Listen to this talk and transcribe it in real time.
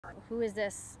Who is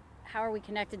this? How are we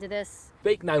connected to this?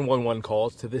 Fake 911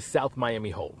 calls to this South Miami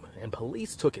home, and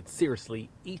police took it seriously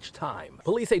each time.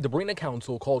 Police say Debrina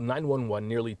Council called 911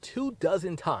 nearly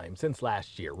 24 times since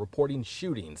last year, reporting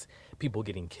shootings, people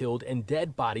getting killed, and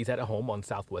dead bodies at a home on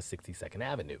Southwest 62nd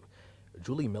Avenue.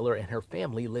 Julie Miller and her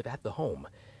family live at the home.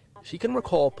 She can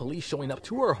recall police showing up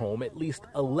to her home at least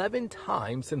 11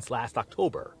 times since last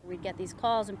October. We'd get these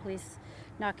calls and police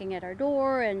knocking at our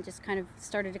door and just kind of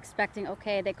started expecting,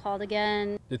 okay, they called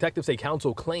again. Detectives say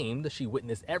counsel claimed she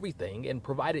witnessed everything and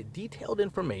provided detailed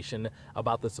information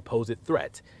about the supposed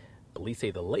threat. Police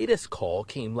say the latest call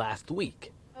came last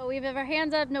week. Oh, we have our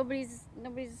hands up, nobody's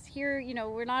here, you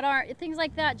know, we're not armed, things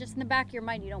like that, just in the back of your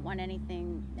mind. You don't want any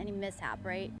mishap,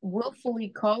 right? Willfully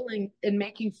calling and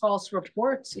making false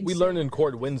reports. We learned in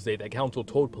court Wednesday that counsel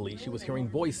told police she was hearing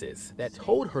voices that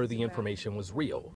told her the information was real.